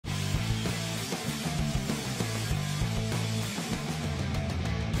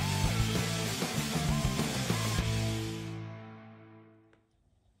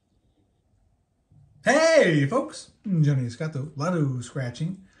Hey folks, Johnny Escato, Lotto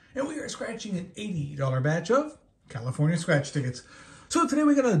Scratching, and we are scratching an $80 batch of California scratch tickets. So today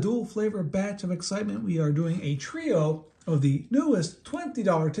we got a dual flavor batch of excitement. We are doing a trio of the newest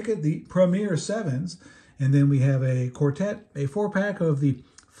 $20 ticket, the Premier Sevens, and then we have a quartet, a 4-pack of the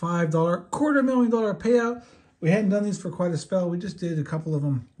 $5 $250,000 payout. We hadn't done these for quite a spell. We just did a couple of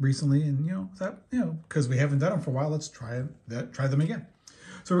them recently, and because we haven't done them for a while, let's try them again.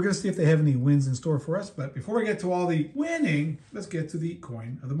 So we're going to see if they have any wins in store for us. But before we get to all the winning, let's get to the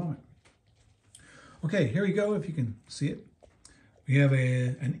coin of the moment. Okay, here we go, if you can see it. We have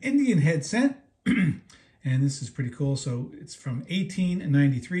an Indian head cent, and this is pretty cool. So it's from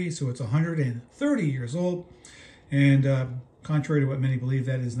 1893, so it's 130 years old. And contrary to what many believe,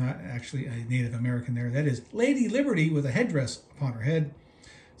 that is not actually a Native American there. That is Lady Liberty with a headdress upon her head.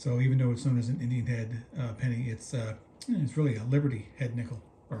 So even though it's known as an Indian head penny, it's really a Liberty head nickel.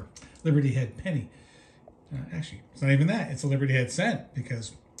 Or Liberty Head penny. Actually, it's not even that. It's a Liberty Head cent,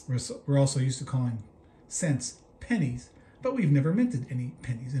 because we're also used to calling cents pennies, but we've never minted any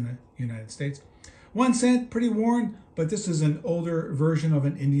pennies in the United States. 1 cent, pretty worn, but this is an older version of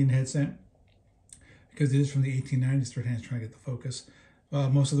an Indian head cent, because it is from the 1890s. Third hand's trying to get the focus.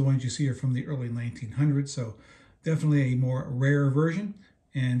 Most of the ones you see are from the early 1900s, so definitely a more rare version,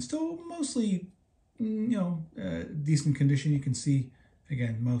 and still mostly, decent condition. You can see,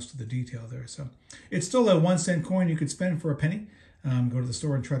 again, most of the detail there. So it's still a 1 cent coin you could spend for a penny. Go to the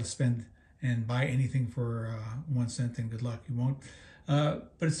store and try to spend and buy anything for 1 cent, and good luck, you won't. But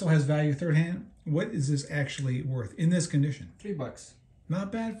it still has value. Third hand, what is this actually worth in this condition? $3.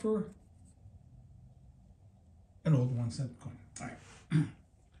 Not bad for an old 1 cent coin. All right.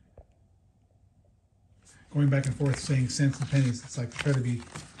 Going back and forth saying cents and pennies, it's like try to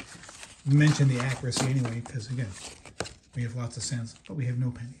mention the accuracy anyway, because again, we have lots of cents, but we have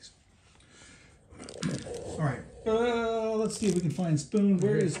no pennies. All right, let's see if we can find Spoon.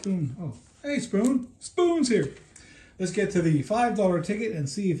 Where is Spoon? Oh, hey Spoon. Spoon's here. Let's get to the $5 ticket and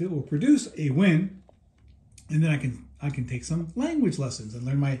see if it will produce a win, and then I can take some language lessons and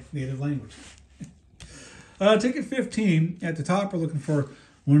learn my native language. Ticket 15 at the top. We're looking for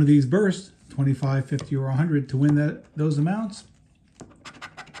one of these bursts, 25, 50, or 100 to win those amounts.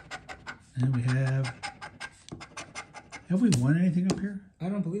 And we have we won anything up here? I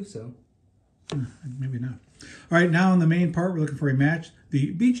don't believe so. Maybe not. All right, now in the main part, we're looking for a match.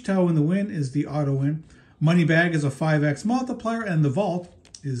 The beach towel in the win is the auto win. Money bag is a 5x multiplier, and the vault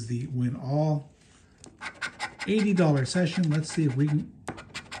is the win all. $80 session. Let's see if we can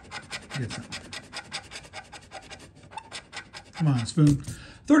get something. Come on, Spoon.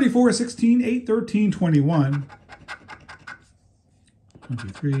 34, 16, 8, 13, 21.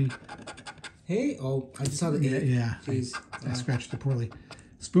 23. Hey, oh, I just saw the 8. Yeah. Jeez. I scratched it poorly.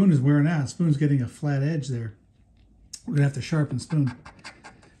 Spoon is wearing out. Spoon's getting a flat edge there. We're going to have to sharpen Spoon.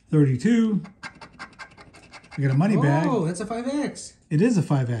 32. We got a money bag. Oh, that's a 5X. It is a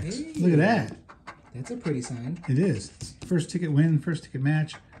 5X. Hey. Look at that. That's a pretty sign. It is. First ticket win, first ticket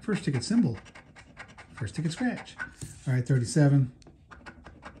match, first ticket symbol, first ticket scratch. All right, 37.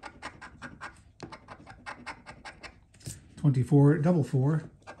 24, double 4.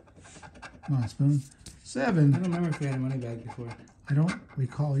 Come on, Spoon. 7. I don't remember if we had a money bag before. I don't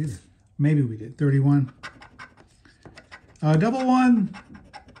recall either. Maybe we did. 31. Double 1.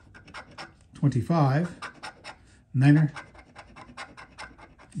 25. Niner.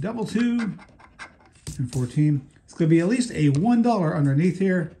 Double 2. And 14. It's going to be at least a $1 underneath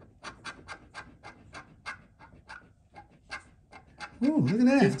here. Oh, look at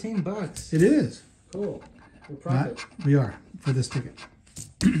that. $15. It is. Cool. We're profit. We are for this ticket.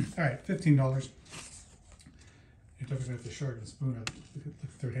 All right, $15. You're talking about the shark and Spoon. Look at the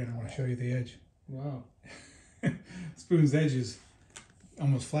third hand. I want to show you the edge. Wow. Spoon's edge is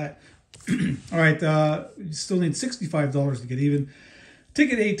almost flat. All right, you still need $65 to get even.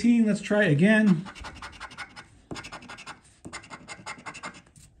 Ticket 18. Let's try again.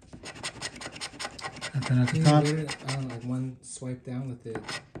 Nothing at the top. I don't know, like one swipe down with it.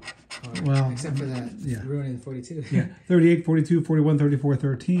 Well, except for that ruining 42. Yeah, 38, 42, 41, 34,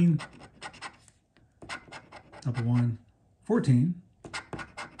 13. Double 1, 14.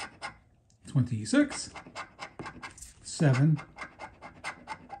 26. 7.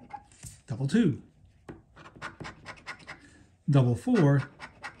 Double 2. Double 4. I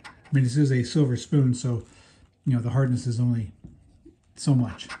mean, this is a silver spoon, so, the hardness is only so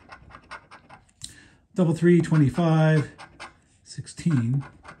much. Double 3, 25. 16.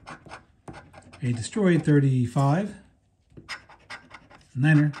 A destroyed 35.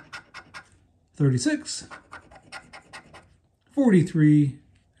 Niner. 36. 43.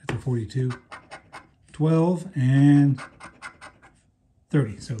 That's a 42. 12, and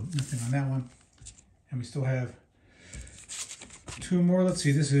 30. So nothing on that one. And we still have 2 more. Let's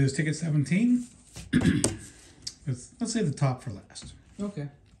see. This is ticket 17. Let's save the top for last. Okay.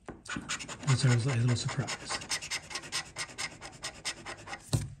 This is a little surprise.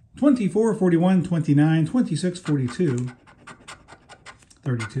 24, 41, 29, 26, 42,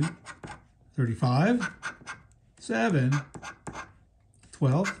 32, 35, 7,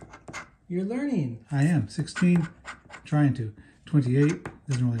 12. You're learning. I am. 16, trying to. 28,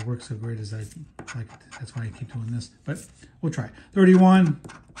 doesn't really work so great as I like it. That's why I keep doing this, but we'll try. 31,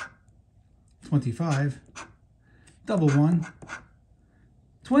 25, double 1,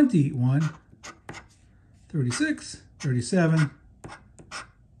 21, 36, 37,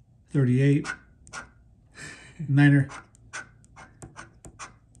 38, niner,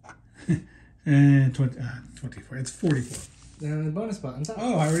 and 24. It's 44. Then the bonus spot on top.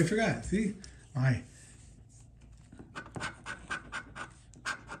 Oh, I already forgot. See? My.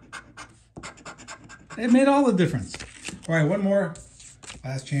 It made all the difference. All right, one more.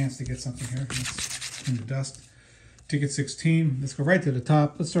 Last chance to get something here. Let's clean the dust. Ticket 16. Let's go right to the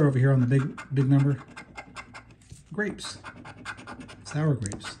top. Let's start over here on the big number. Grapes. Sour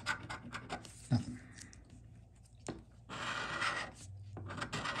grapes. Nothing.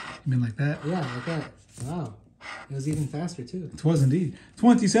 You mean like that? Yeah, like that. Wow. It was even faster, too. It was indeed.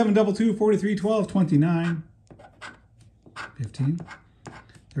 27, double 2, 43, 12, 29, 15,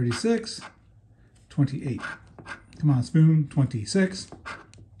 36, 28. Come on, spoon. 26,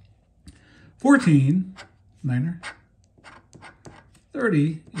 14, niner,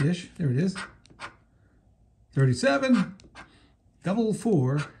 30-ish. There it is. 37, double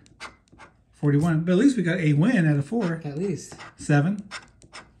 4, 41. But at least we got a win out of 4. At least. 7,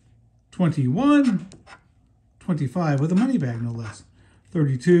 21, 25 with a money bag, no less.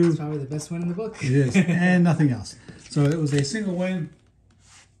 32. It's probably the best win in the book. It is, and nothing else. So it was a single win.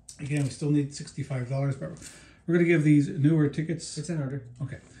 Again, we still need $65, but we're going to give these newer tickets. It's in order.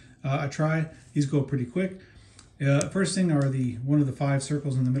 Okay. A try. These go pretty quick. First thing are one of the 5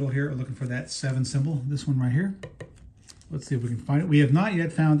 circles in the middle here. We're looking for that 7 symbol. This one right here. Let's see if we can find it. We have not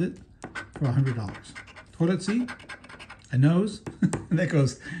yet found it for $100. Toilet seat, a nose, and that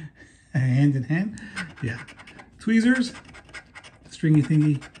goes hand in hand. Yeah. Tweezers, stringy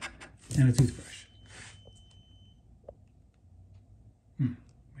thingy, and a toothbrush.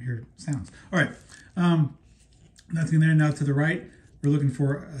 We hear sounds. All right. Nothing there. Now to the right, we're looking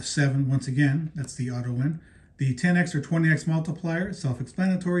for a 7 once again. That's the auto win. The 10x or 20x multiplier,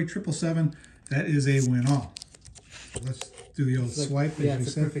 self-explanatory. 777, that is a win all. So let's do the old swipe. Yeah,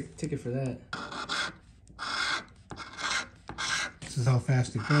 it's a perfect ticket for that. This is how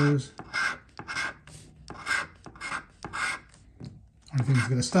fast it goes. Only thing that's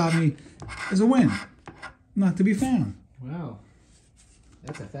going to stop me is a win. Not to be found. Wow.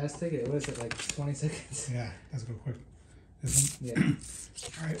 That's a fast ticket. What is it, like 20 seconds? Yeah, let's go quick. This one? Yeah.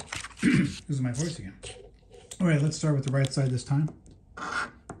 All right. Losing my voice again. All right, let's start with the right side this time.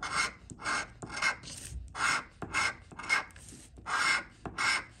 Come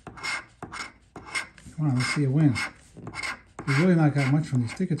on, let's see a win. We've really not got much from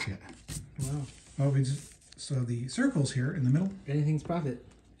these tickets yet. Wow. Oh, so the circles here in the middle. Anything's profit.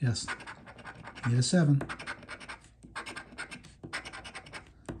 Yes. Need a 7.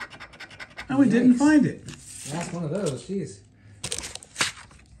 And we didn't find it. Last one of those, jeez.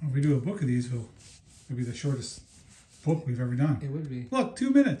 If we do a book of these, it'll be the shortest book we've ever done. It would be. Look,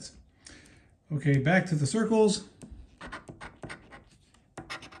 2 minutes. Okay, back to the circles.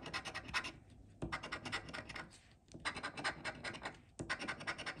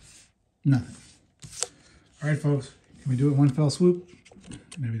 Nothing. All right, folks. Can we do it one fell swoop?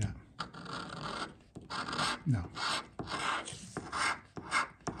 Maybe not. No.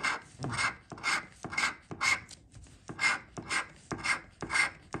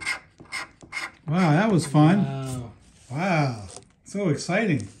 Wow, that was fun. Wow. Wow. So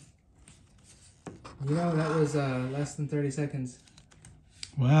exciting. You know, that was less than 30 seconds.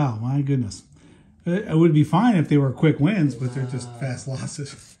 Wow, my goodness. It would be fine if they were quick wins, but they're just fast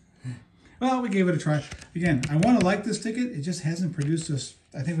losses. Well, we gave it a try. Again, I want to like this ticket. It just hasn't produced us.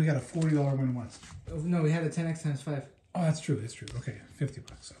 I think we got a $40 win once. Oh, no, we had a 10x times 5. Oh, that's true. That's true. Okay, $50.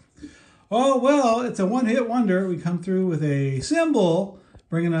 So. Oh, well, it's a one-hit wonder. We come through with a symbol,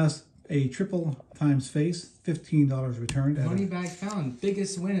 bringing us a triple times face, $15 returned. Money bag found.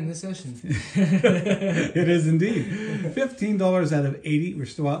 Biggest win in this session. It is indeed. $15 out of 80. We're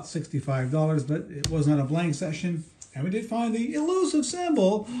still out $65, but it was not a blank session. And we did find the elusive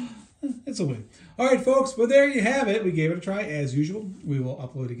symbol It's a win. All right, folks. Well, there you have it. We gave it a try as usual. We will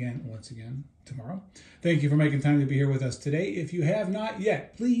upload again once again tomorrow. Thank you for making time to be here with us today. If you have not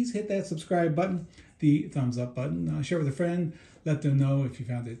yet, please hit that subscribe button, the thumbs up button. Share with a friend. Let them know if you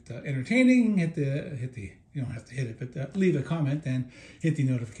found it entertaining. Hit the. You don't have to hit it, but leave a comment and hit the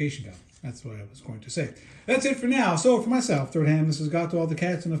notification bell. That's what I was going to say. That's it for now. So for myself, Third Hand, this is Gato, all the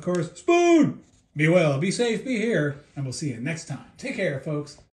cats, and of course, Spoon. Be well, be safe, be here, and we'll see you next time. Take care, folks.